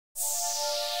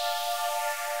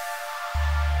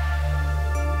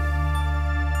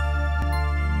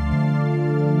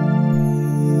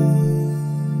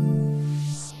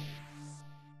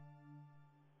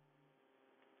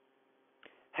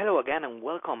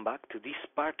welcome back to this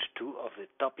part 2 of the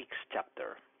topics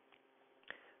chapter.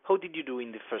 How did you do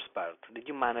in the first part? Did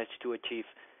you manage to achieve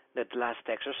that last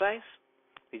exercise?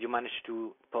 Did you manage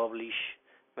to publish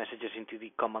messages into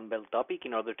the command belt topic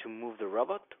in order to move the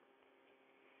robot?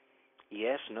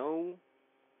 Yes, no?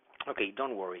 Okay,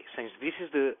 don't worry. Since this is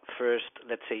the first,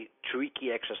 let's say,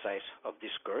 tricky exercise of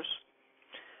this course,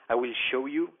 I will show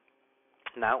you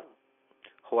now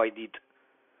how I did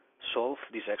solve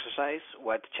this exercise,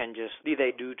 what changes did I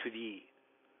do to the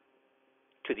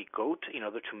code in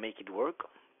order to make it work.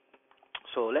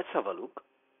 So let's have a look.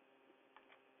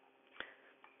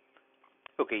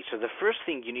 Okay, so the first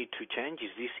thing you need to change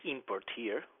is this import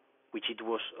here, which it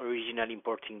was originally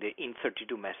importing the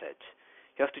int32 message.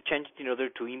 You have to change it in order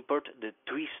to import the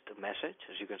twist message,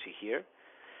 as you can see here.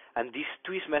 And this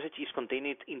twist message is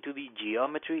contained into the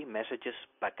geometry messages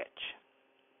package.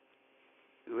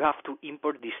 We have to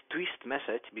import this twist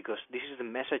message because this is the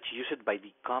message used by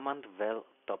the command vel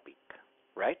topic,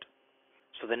 right?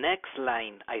 So the next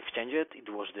line I've changed it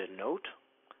was the node.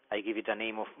 I give it a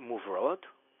name of move robot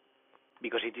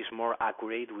because it is more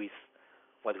accurate with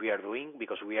what we are doing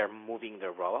because we are moving the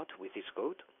robot with this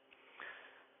code.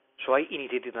 So I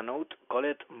initiated a node, call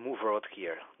it move robot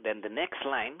here. Then the next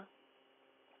line,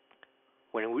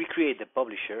 when we create the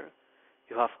publisher,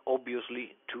 you have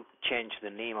obviously to change the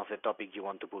name of the topic you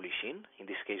want to publish in. In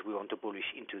this case, we want to publish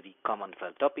into the command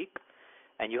vel topic.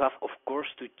 And you have, of course,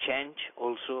 to change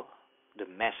also the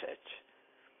message.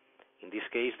 In this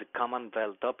case, the command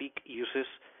vel topic uses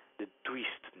the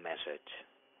twist message.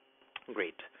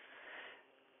 Great.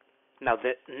 Now,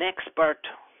 the next part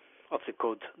of the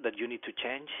code that you need to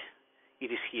change,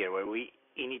 it is here, where we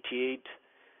initiate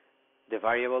the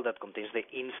variable that contains the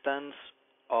instance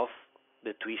of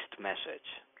the twist message.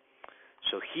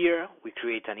 So here we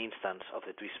create an instance of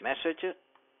the twist message,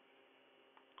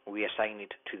 we assign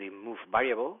it to the move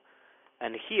variable,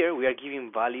 and here we are giving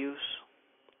values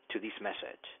to this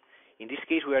message. In this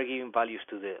case we are giving values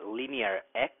to the linear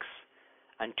x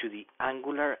and to the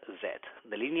angular z.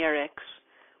 The linear x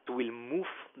will move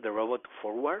the robot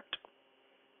forward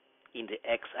in the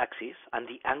x-axis, and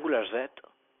the angular z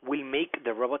will make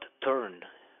the robot turn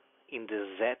in the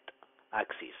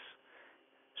z-axis.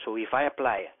 So if I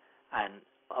apply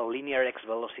a linear x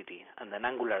velocity and an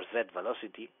angular z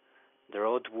velocity, the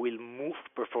robot will move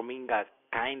performing a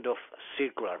kind of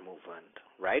circular movement,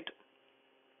 right?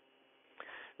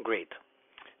 Great.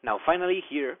 Now finally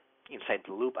here, inside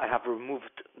the loop, I have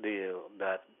removed the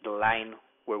line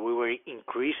where we were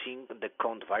increasing the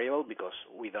count variable because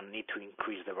we don't need to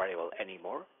increase the variable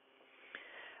anymore.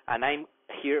 And I'm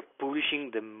here publishing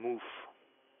the move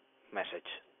message,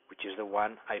 which is the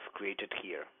one I've created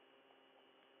here.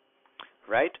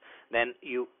 Right? Then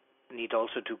you need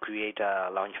also to create a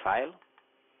launch file,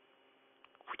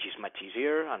 which is much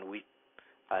easier and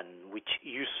which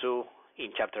you saw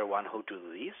in chapter 1 how to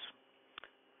do this.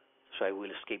 So I will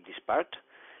escape this part.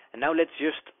 And now let's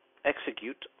just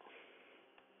execute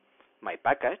my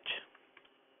package.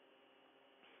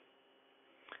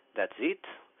 That's it.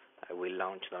 I will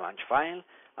launch the launch file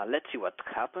and let's see what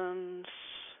happens.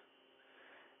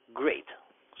 Great.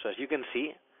 So as you can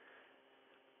see,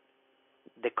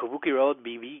 the Kabuki robot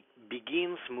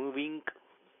begins moving,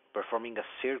 performing a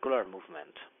circular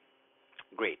movement.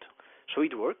 Great. So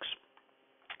it works.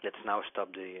 Let's now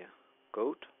stop the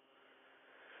code.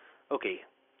 Okay.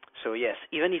 So yes,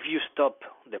 even if you stop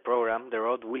the program, the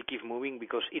robot will keep moving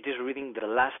because it is reading the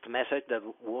last message that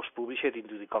was published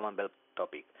into the command belt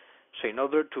topic. So in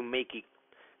order to make it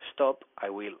stop, I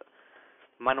will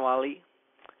manually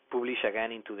publish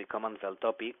again into the command belt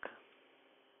topic.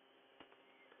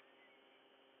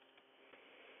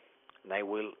 And I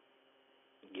will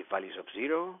give values of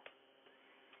 0.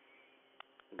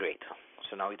 Great.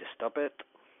 So now it stopped it.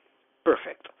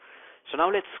 Perfect. So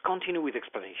now let's continue with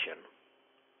explanation.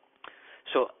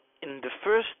 So in the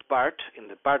first part, in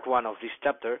the part 1 of this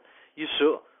chapter, you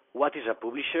saw what is a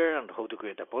publisher and how to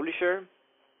create a publisher.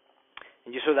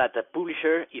 And you saw that the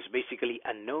publisher is basically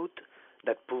a node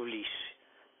that publishes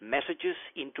messages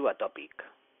into a topic.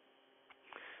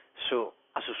 So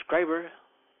a subscriber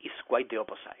is quite the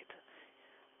opposite.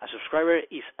 A subscriber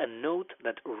is a node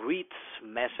that reads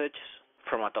messages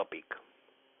from a topic.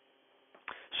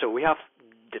 So we have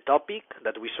the topic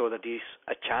that we saw that is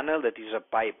a channel, that is a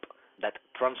pipe that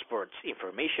transports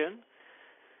information.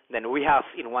 Then we have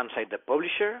in one side the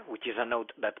publisher, which is a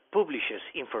node that publishes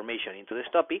information into this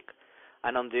topic.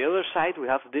 And on the other side we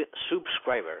have the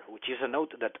subscriber, which is a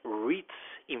node that reads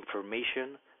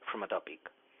information from a topic.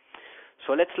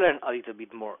 So let's learn a little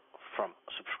bit more from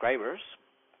subscribers.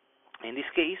 In this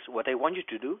case, what I want you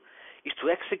to do is to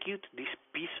execute this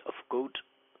piece of code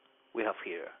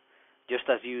just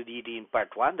as you did in part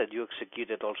 1, that you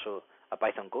executed also a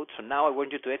Python code. So now I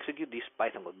want you to execute this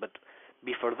Python code. But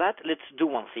before that, let's do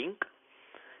one thing,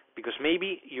 because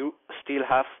maybe you still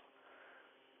have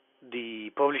the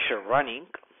publisher running.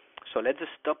 So let's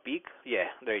stop it. Yeah,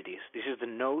 there it is. This is the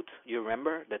node. You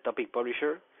remember the topic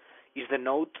publisher is the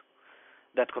node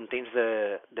that contains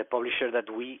the publisher that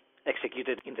we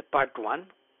executed in the part 1,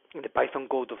 in the Python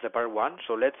code of the part 1.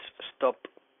 So let's stop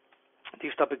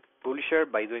this topic publisher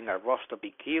by doing a ROS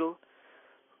topic kill,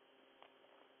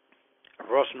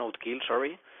 ROS node kill,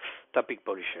 sorry, topic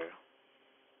publisher.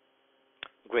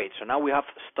 Great. So now we have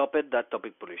stopped that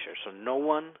topic publisher. So no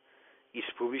one is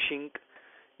publishing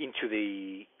into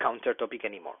the counter topic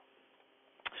anymore.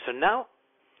 So now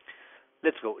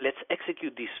let's go. Let's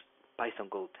execute this Python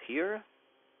code here.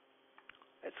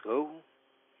 Let's go.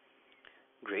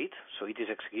 Great. So it is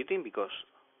executing because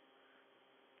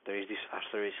there is this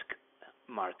asterisk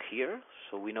mark here.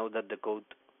 So we know that the code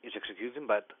is executing,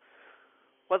 but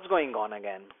what's going on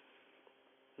again?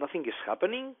 Nothing is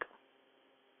happening.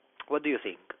 What do you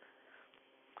think?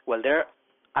 Well, there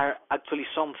are actually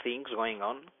some things going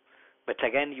on, but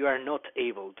again, you are not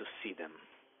able to see them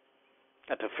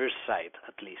at the first sight,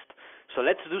 at least. So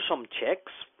let's do some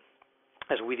checks,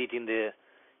 as we did in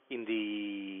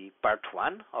the part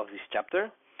 1 of this chapter.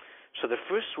 So the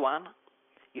first one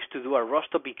is to do a ROS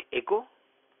topic echo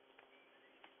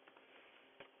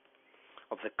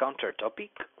of the counter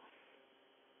topic.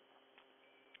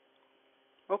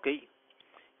 Okay.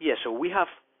 Yeah, so we have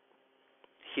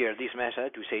here this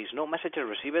message which says no message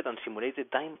received and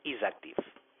simulated time is active.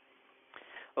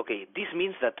 Okay, this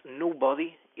means that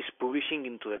nobody is publishing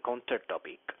into the counter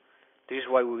topic. This is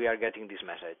why we are getting this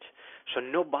message. So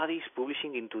nobody is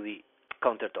publishing into the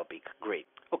counter topic. Great.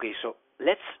 Okay, so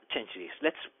let's change this.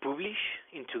 Let's publish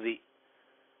into the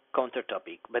counter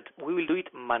topic, but we will do it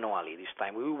manually this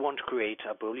time. We won't create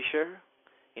a publisher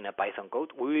in a Python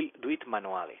code. We will do it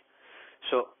manually.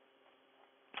 So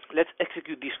let's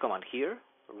execute this command here,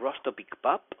 ROS topic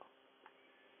pub,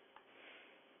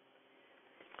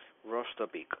 ROS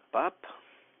topic pub,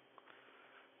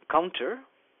 counter.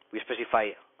 We specify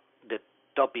the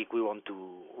topic we want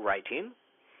to write in.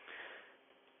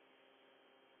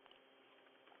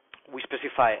 We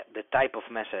specify the type of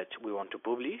message we want to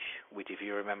publish, which, if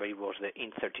you remember, it was the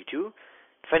int32.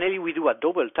 Finally, we do a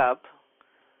double tap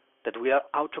that will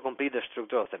auto-complete the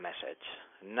structure of the message.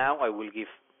 Now I will give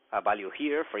a value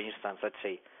here, for instance, let's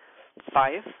say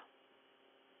 5.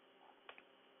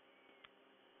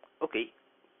 Okay,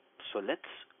 so let's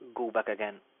go back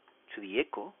again to the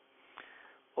echo.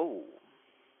 Oh,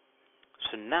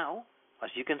 so now, as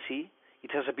you can see,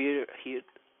 it has appeared here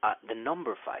the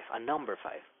number 5, a number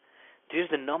 5. This is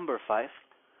the number 5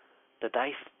 that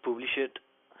I've published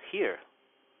here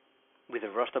with the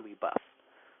ROS topic path.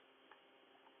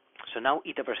 So now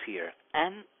it appears here,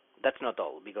 and that's not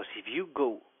all, because if you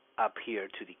go up here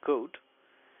to the code,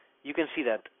 you can see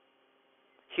that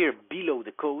here below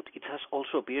the code it has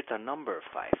also appeared a number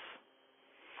 5.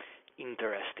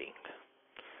 Interesting.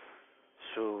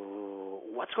 So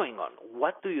what's going on?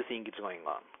 What do you think is going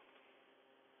on?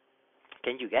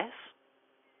 Can you guess?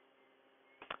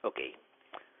 Okay.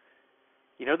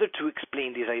 In order to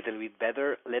explain this a little bit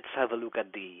better, let's have a look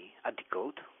at the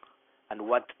code and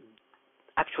what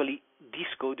actually this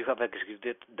code you have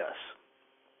executed does.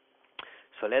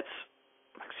 So let's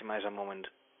maximize a moment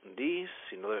this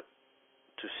in order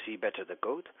to see better the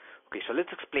code. Okay, so let's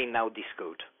explain now this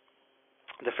code.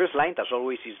 The first line, as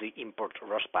always, is the import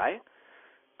ROSPy.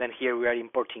 Then here we are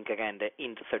importing again the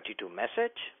int32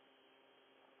 message.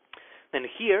 Then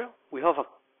here we have a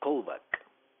callback.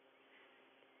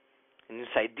 And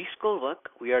inside this callback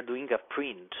we are doing a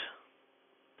print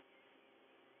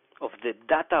of the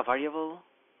data variable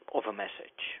of a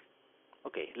message.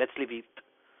 Okay, let's leave it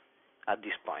at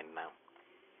this point now.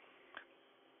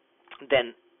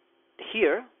 Then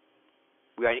here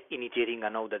we are initiating a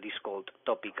node that is called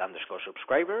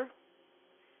topic_subscriber.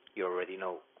 You already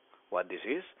know what this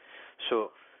is.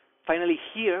 So finally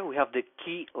here we have the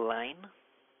key line.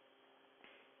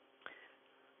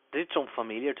 Does it sound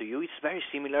familiar to you? It's very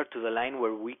similar to the line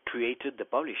where we created the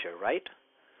publisher, right?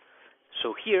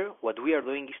 So here what we are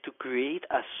doing is to create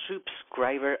a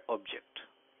subscriber object.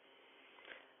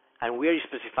 And we are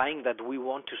specifying that we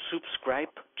want to subscribe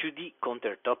to the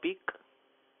counter topic,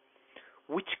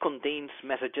 which contains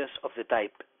messages of the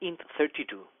type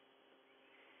int32.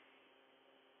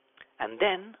 And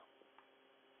then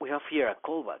we have here a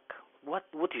callback. What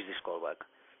is this callback?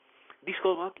 This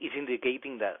callback is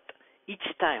indicating that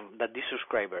each time that this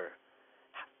subscriber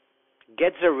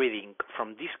gets a reading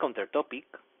from this counter topic,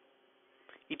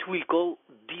 it will call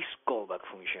this callback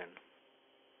function.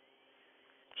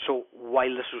 So while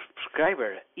the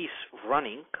subscriber is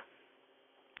running,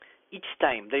 each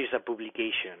time there is a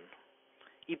publication,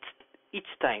 each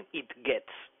time it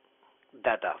gets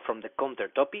data from the counter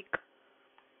topic,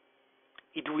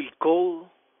 it will call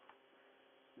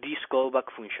this callback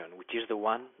function, which is the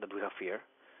one that we have here,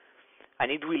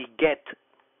 and it will get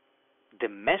the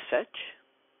message,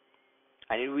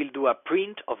 and it will do a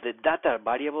print of the data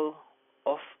variable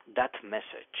of that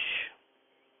message.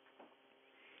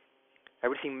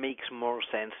 Everything makes more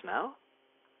sense now.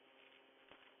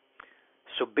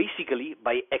 So basically,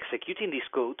 by executing this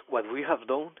code, what we have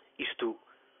done is to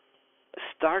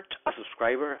start a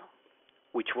subscriber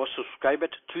which was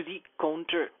subscribed to the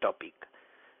counter topic.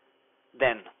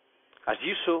 Then, as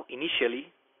you saw initially,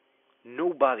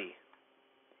 nobody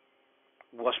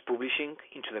was publishing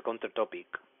into the counter topic.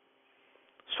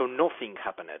 So nothing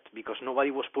happened because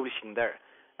nobody was publishing there.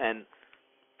 And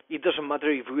it doesn't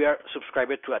matter if we are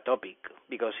subscribed to a topic,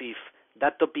 because if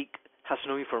that topic has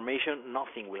no information,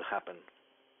 nothing will happen.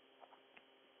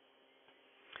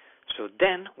 So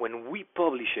then, when we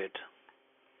publish it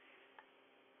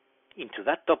into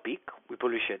that topic, we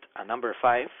publish it at number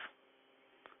 5,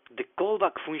 the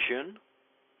callback function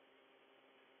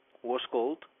was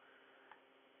called,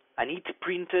 and it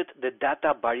printed the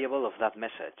data variable of that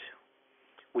message,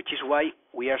 which is why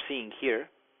we are seeing here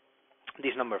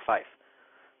this number 5,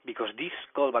 because this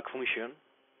callback function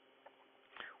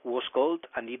was called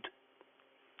and it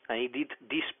did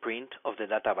this print of the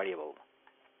data variable,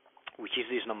 which is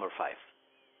this number 5.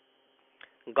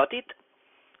 Got it?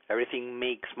 Everything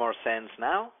makes more sense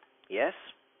now? Yes?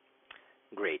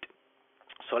 Great.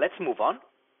 So let's move on.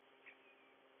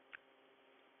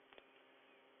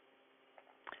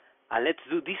 And let's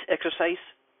do this exercise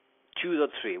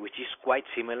 2.3, which is quite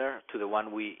similar to the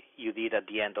one you did at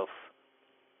the end of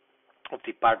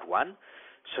the part 1.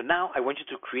 So now I want you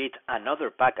to create another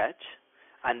package,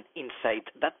 and inside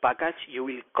that package you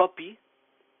will copy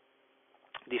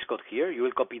this code here. You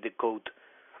will copy the code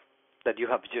that you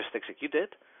have just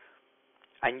executed,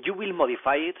 and you will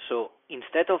modify it. So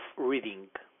instead of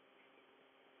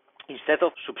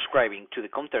subscribing to the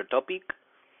counter topic,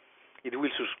 it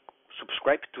will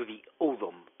subscribe to the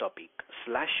ODOM topic,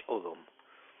 /ODOM.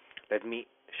 Let me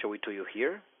show it to you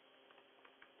here.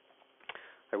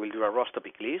 I will do a ROS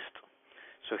topic list.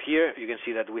 So here you can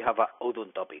see that we have a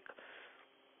ODOM topic.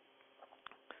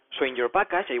 So in your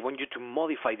package, I want you to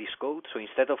modify this code. So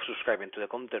instead of subscribing to the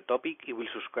counter topic, it will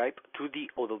subscribe to the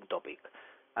ODOM topic.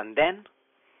 And then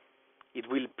it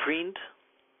will print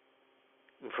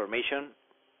the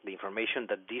information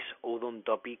that this ODOM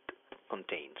topic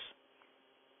contains.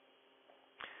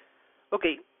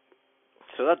 Okay,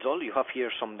 so that's all. You have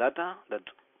here some data that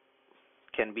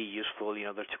can be useful in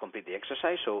order to complete the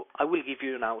exercise. So I will give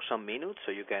you now some minutes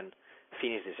so you can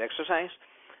finish this exercise,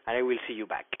 and I will see you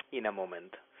back in a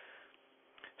moment.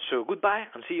 So goodbye,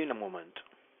 and see you in a moment.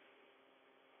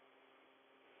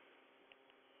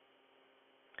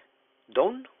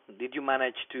 Done? Did you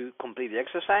manage to complete the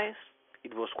exercise?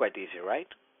 It was quite easy, right?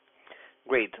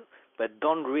 Great, but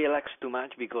don't relax too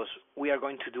much because we are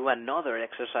going to do another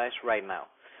exercise right now.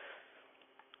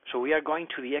 So we are going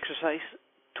to the exercise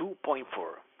 2.4.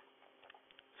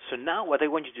 So now what I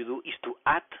want you to do is to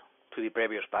add to the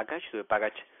previous package, to the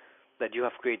package that you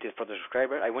have created for the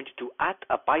subscriber. I want you to add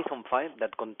a Python file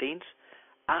that contains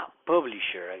a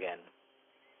publisher again.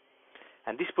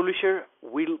 And this publisher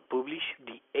will publish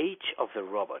the age of the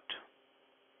robot.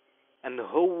 And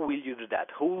how will you do that?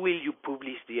 How will you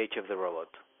publish the age of the robot?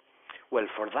 Well,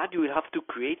 for that you will have to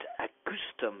create a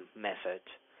custom message.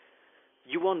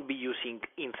 You won't be using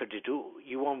int32,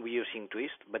 you won't be using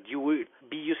twist, but you will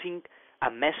be using a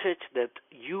message that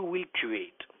you will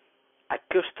create, a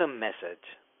custom message.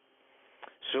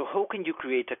 So how can you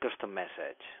create a custom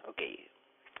message? Okay,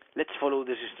 let's follow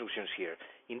these instructions here.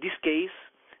 In this case,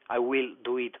 I will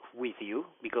do it with you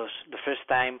because the first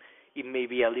time it may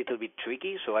be a little bit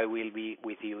tricky, so I will be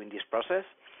with you in this process.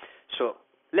 So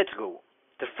let's go.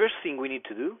 The first thing we need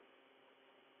to do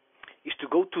is to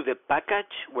go to the package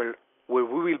where we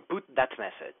will put that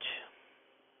message.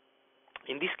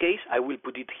 In this case, I will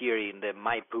put it here in the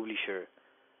My Publisher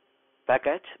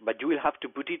package, but you will have to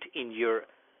put it in your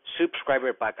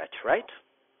subscriber package, right?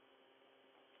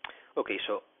 Okay,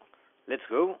 so let's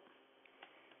go.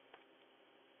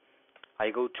 I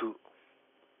go to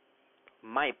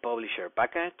My Publisher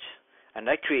package, and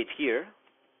I create here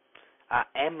a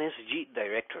MSG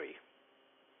directory.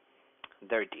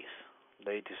 There it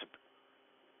is.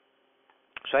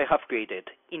 So I have created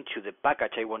into the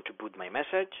package I want to put my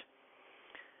message,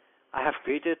 I have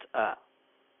created a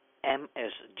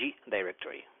MSG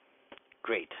directory.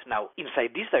 Great. Now,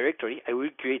 inside this directory, I will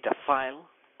create a file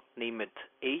named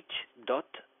h.msg.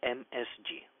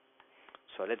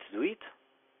 So let's do it.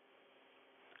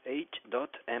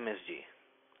 h.msg.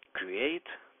 Create.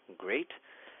 Great.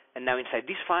 And now inside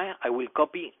this file, I will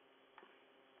copy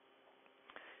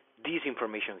this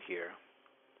information here.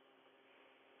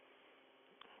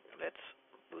 Let's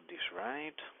put this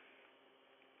right.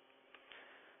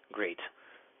 Great.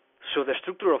 So the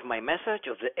structure of my message,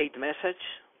 of the 8th message,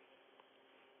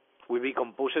 will be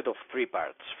composed of 3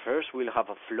 parts. First, we'll have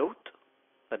a float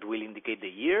that will indicate the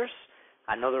years,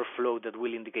 another float that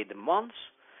will indicate the months,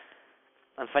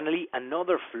 and finally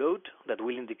another float that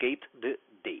will indicate the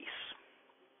days.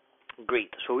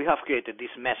 Great. So we have created this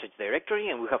message directory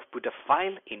and we have put a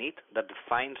file in it that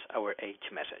defines our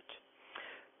H message.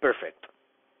 Perfect.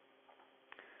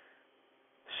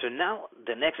 So now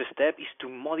the next step is to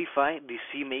modify the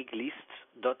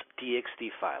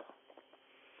cmakeLists.txt file.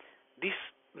 This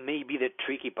may be the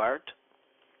tricky part,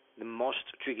 the most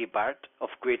tricky part of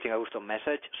creating a custom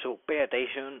message, so pay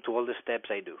attention to all the steps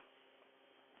I do.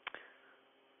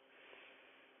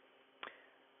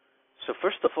 So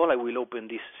first of all, I will open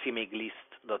this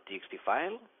cmakeList.txt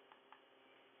file.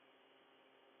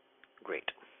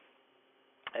 Great.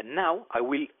 And now I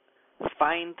will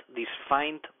find this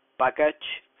find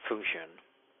package function.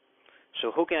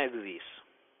 So how can I do this?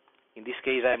 In this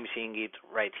case, I'm seeing it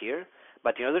right here.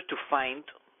 But in order to find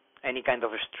any kind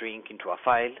of a string into a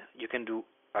file, you can do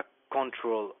a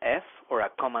Control F or a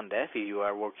Command F if you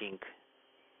are working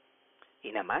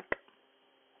in a Mac.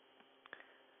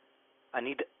 And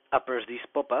it appears this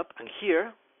pop-up, and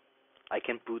here I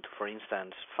can put, for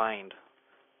instance, find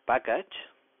package,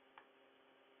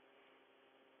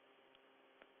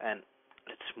 and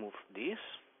let's move this.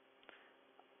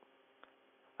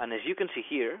 And as you can see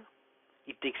here,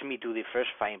 it takes me to the first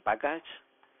find package.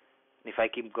 If I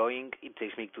keep going, it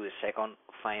takes me to the second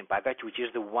find package, which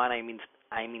is the one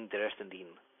I'm interested in.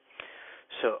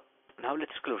 So now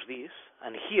let's close this,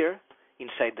 and here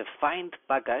inside the find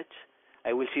package,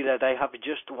 I will see that I have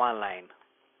just one line,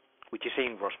 which is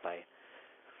saying ROSPy.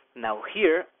 Now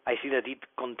here I see that it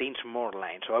contains more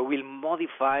lines, so I will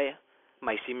modify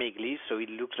my CMake list so it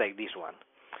looks like this one.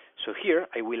 So here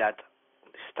I will add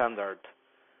standard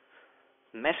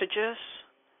messages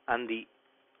and the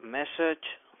message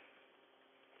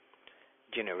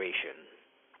generation.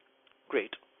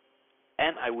 Great.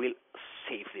 And I will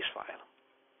save this file.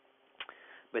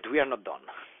 But we are not done.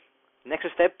 Next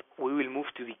step, we will move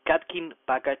to the catkin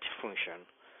package function.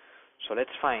 So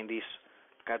let's find this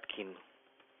catkin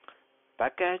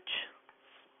package.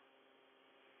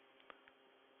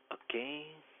 Okay,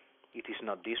 it is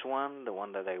not this one, the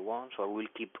one that I want, so I will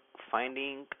keep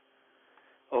finding.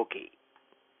 Okay,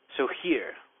 so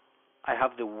here I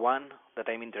have the one that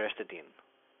I'm interested in,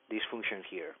 this function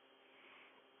here.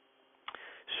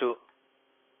 So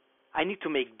I need to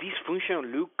make this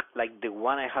function look like the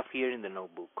one I have here in the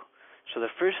notebook. So the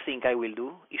first thing I will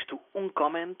do is to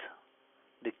uncomment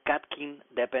the catkin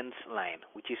depends line,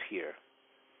 which is here.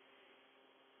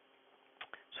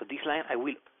 So this line I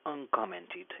will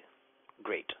uncomment it.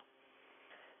 Great.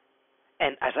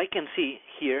 And as I can see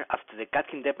here, after the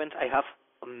catkin depends, I have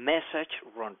a message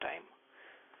runtime.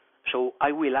 So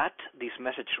I will add this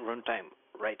message runtime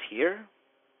right here.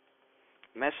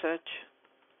 Message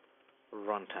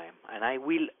runtime, and I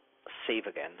will save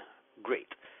again. Great.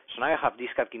 So now I have this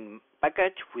catkin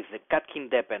package with the catkin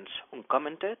depends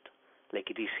uncommented, like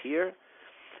it is here,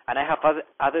 and I have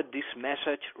added this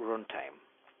message runtime,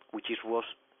 which was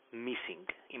missing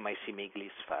in my CMake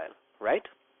list file, right?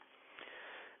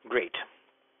 Great.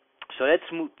 So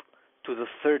let's move to the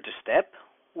third step,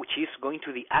 which is going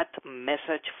to the add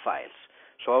message files.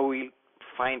 So I will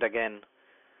find again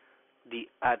the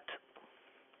add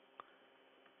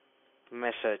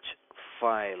message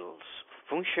files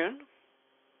function.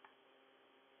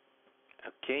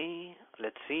 Okay,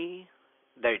 let's see.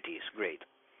 There it is. Great.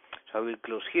 So I will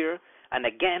close here, and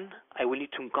again I will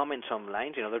need to uncomment some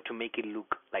lines in order to make it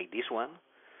look like this one.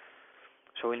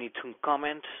 So we need to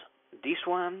uncomment this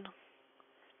one,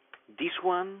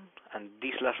 and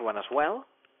this last one as well,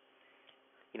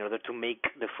 in order to make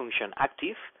the function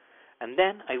active. And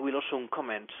then I will also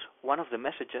uncomment one of the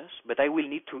messages, but I will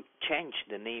need to change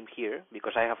the name here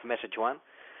because I have message one,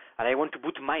 and I want to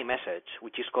put my message,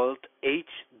 which is called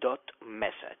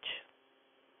h.message.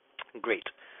 Great.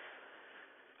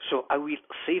 So I will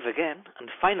save again, and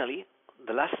finally,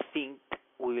 the last thing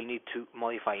we will need to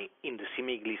modify in the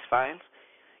CMake list files,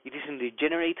 it is in the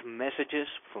generate messages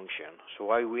function. So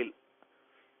I will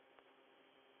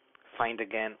find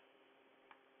again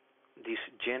this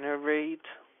generate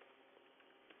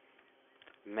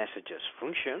messages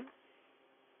function.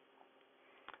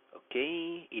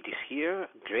 Okay, it is here,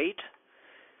 great.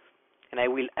 And I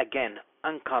will again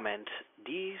uncomment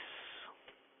this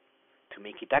to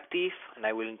make it active, and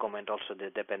I will uncomment also the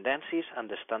dependencies and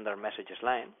the standard messages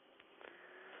line.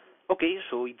 Okay,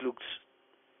 so it looks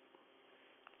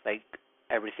like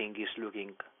everything is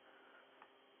looking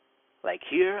like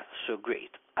here, so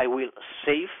great. I will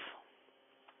save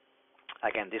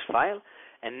again this file,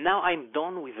 and now I'm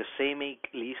done with the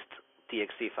CMake list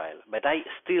txt file, but I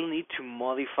still need to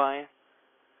modify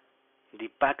the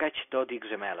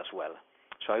package.xml as well.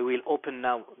 So I will open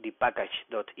now the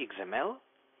package.xml.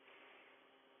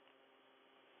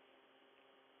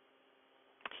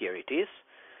 Here it is,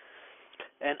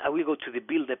 and I will go to the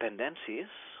build dependencies.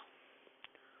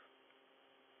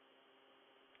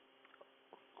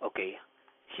 Okay,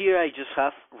 here I just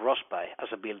have ROSBags as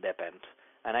a build depend,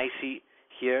 and I see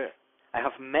here I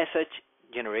have message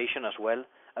generation as well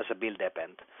as a build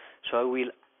depend. So I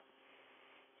will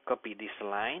copy this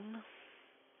line,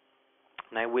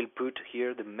 and I will put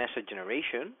here the message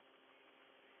generation.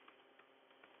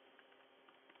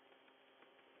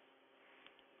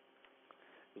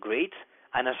 Great.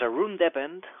 And as a run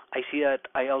depend, I see that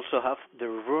I also have the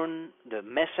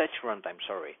message runtime.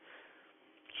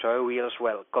 So I will as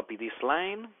well copy this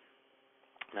line,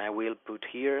 and I will put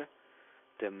here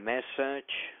the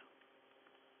message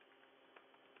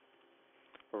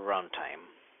runtime.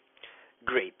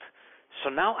 Great. So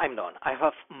now I'm done. I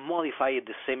have modified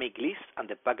the CMake list and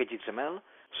the package XML.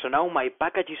 So now my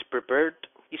package is prepared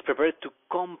to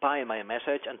compile my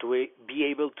message and to be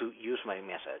able to use my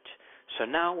message. So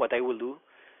now what I will do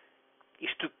is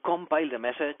to compile the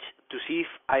message to see if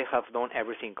I have done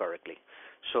everything correctly.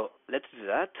 So let's do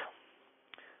that.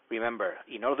 Remember,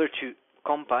 in order to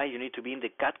compile, you need to be in the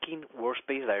catkin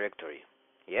workspace directory.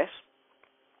 Yes?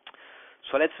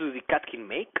 So let's do the catkin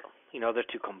make in order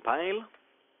to compile.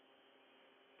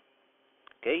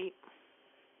 Okay.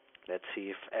 Let's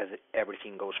see if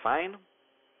everything goes fine.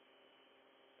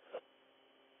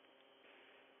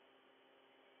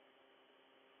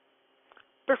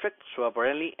 Perfect. So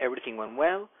apparently everything went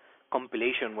well.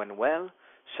 Compilation went well.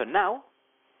 So now,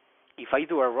 if I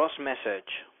do a ROS message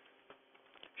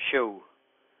show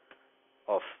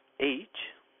of age,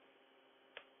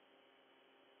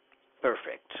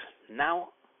 perfect. Now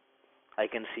I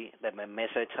can see that my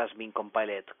message has been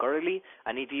compiled correctly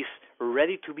and it is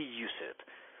ready to be used.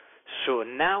 So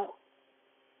now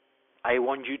I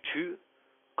want you to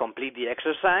complete the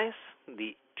exercise,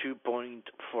 the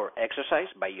 2.4 exercise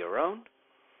by your own.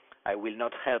 I will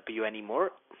not help you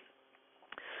anymore.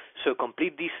 So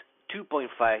complete this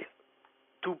 2.4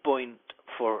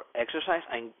 exercise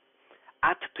and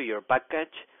add to your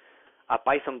package a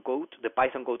Python code, the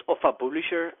Python code of a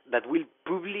publisher that will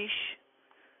publish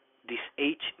this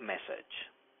age message.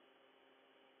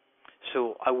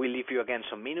 So I will leave you again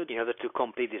some minutes in order to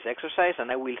complete this exercise,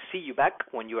 and I will see you back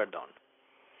when you are done.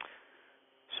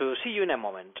 So see you in a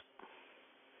moment.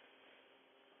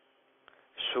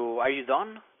 So are you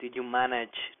done? Did you manage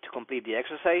to complete the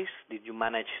exercise? Did you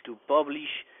manage to publish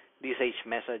this age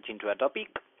message into a topic?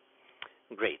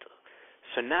 Great.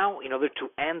 So now, in order to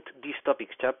end this topic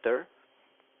chapter,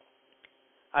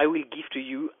 I will give to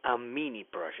you a mini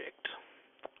project.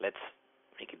 Let's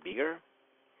make it bigger.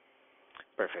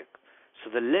 Perfect. So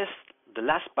the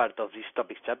last part of this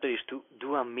topic chapter is to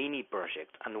do a mini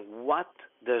project. And what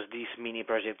does this mini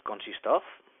project consist of?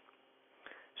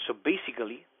 So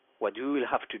basically, what you will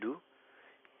have to do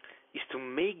is to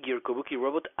make your Kabuki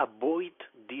robot avoid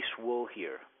this wall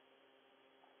here.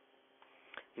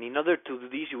 And in order to do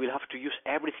this, you will have to use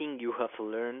everything you have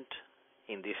learned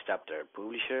in this chapter: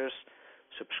 publishers,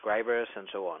 subscribers, and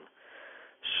so on.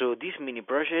 So this mini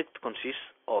project consists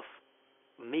of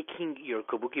making your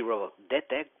Kabuki robot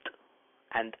detect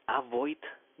and avoid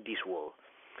this wall.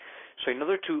 So in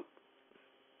order to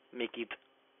make it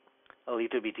a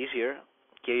little bit easier,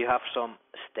 here you have some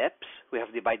steps. We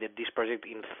have divided this project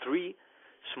in 3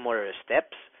 smaller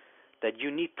steps that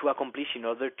you need to accomplish in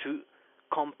order to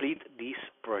complete this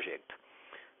project.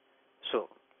 So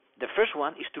the first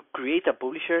one is to create a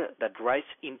publisher that writes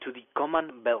into the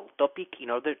command bell topic in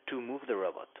order to move the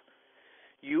robot.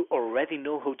 You already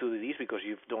know how to do this because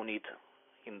you've done it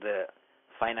in the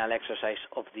final exercise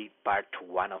of the part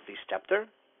 1 of this chapter.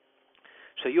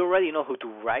 So you already know how to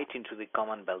write into the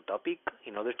command bell topic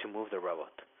in order to move the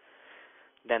robot.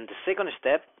 Then the second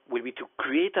step will be to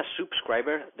create a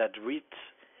subscriber that reads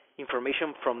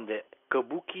information from the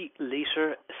Kabuki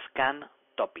laser scan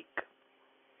topic.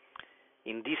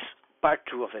 In this part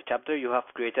 2 of the chapter, you have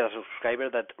created a subscriber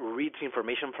that reads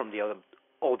information from the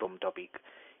ODOM topic.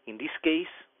 In this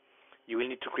case, you will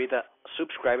need to create a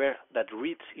subscriber that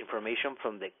reads information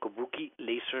from the Kabuki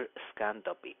laser scan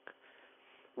topic.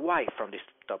 Why from this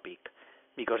topic?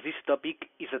 Because this topic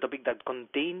is a topic that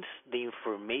contains the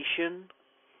information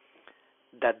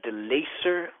that the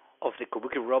laser of the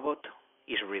Kabuki robot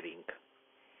is reading.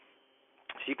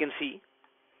 So you can see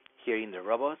here in the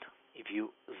robot, if you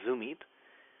zoom it,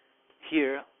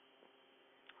 here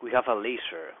we have a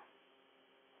laser.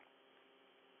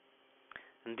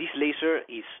 And this laser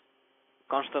is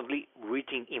constantly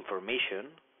reading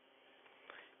information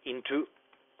into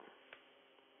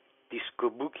this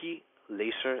Kabuki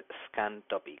laser scan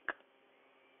topic.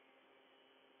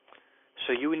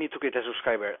 So you will need to create a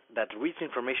subscriber that reads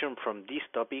information from this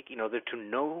topic in order to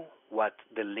know what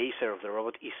the laser of the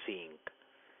robot is seeing,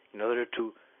 in order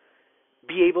to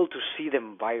be able to see the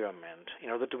environment, in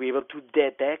order to be able to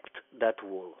detect that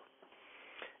wall.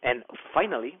 And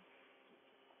finally,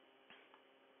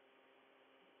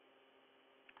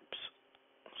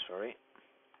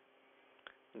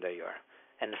 there you are.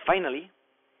 And finally,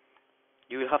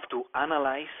 you will have to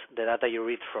analyze the data you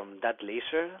read from that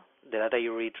laser, the data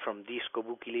you read from this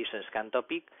Kabuki laser scan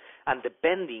topic, and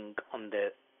depending on the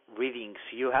readings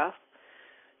you have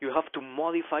to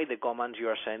modify the commands you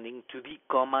are sending to the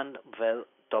command vel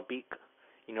topic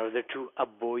in order to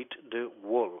avoid the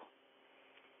wall.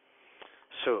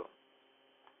 So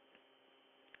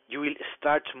you will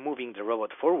start moving the robot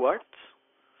forwards,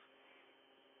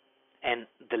 and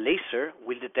the laser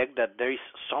will detect that there is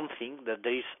something, that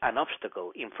there is an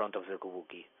obstacle in front of the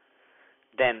Kabuki.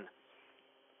 Then,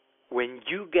 when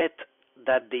you get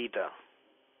that data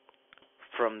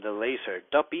from the laser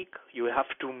topic, you will have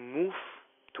to move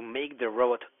to make the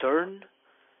robot turn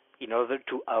in order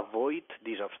to avoid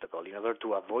this obstacle, in order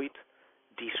to avoid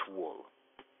this wall.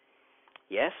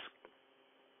 Yes?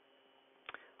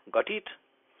 Got it?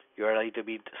 You are a little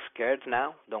bit scared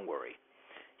now? Don't worry.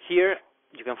 Here,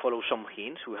 you can follow some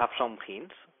hints. We have some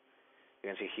hints.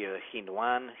 You can see here hint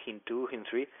 1, hint 2, hint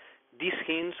 3. These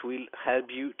hints will help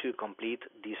you to complete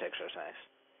this exercise.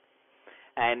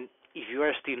 And if you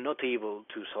are still not able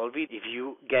to solve it, if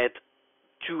you get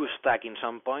too stuck in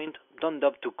some point, don't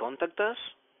doubt to contact us.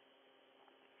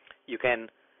 You can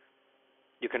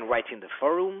write in the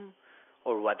forum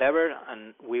or whatever,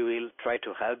 and we will try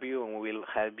to help you, and we will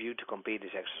help you to complete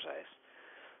this exercise.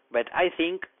 But I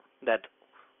think that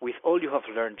with all you have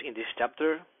learned in this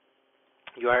chapter,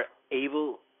 you are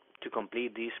able to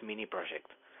complete this mini project.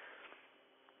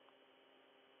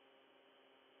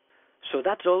 So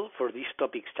that's all for this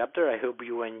topics chapter. I hope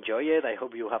you enjoy it. I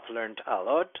hope you have learned a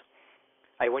lot.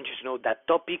 I want you to know that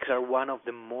topics are one of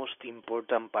the most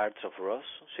important parts of ROS,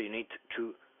 so you need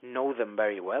to know them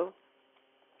very well.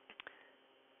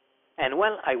 And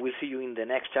well, I will see you in the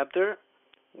next chapter,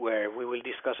 where we will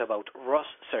discuss about ROS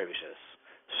Services.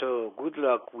 So good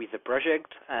luck with the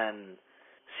project, and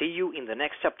see you in the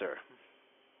next chapter.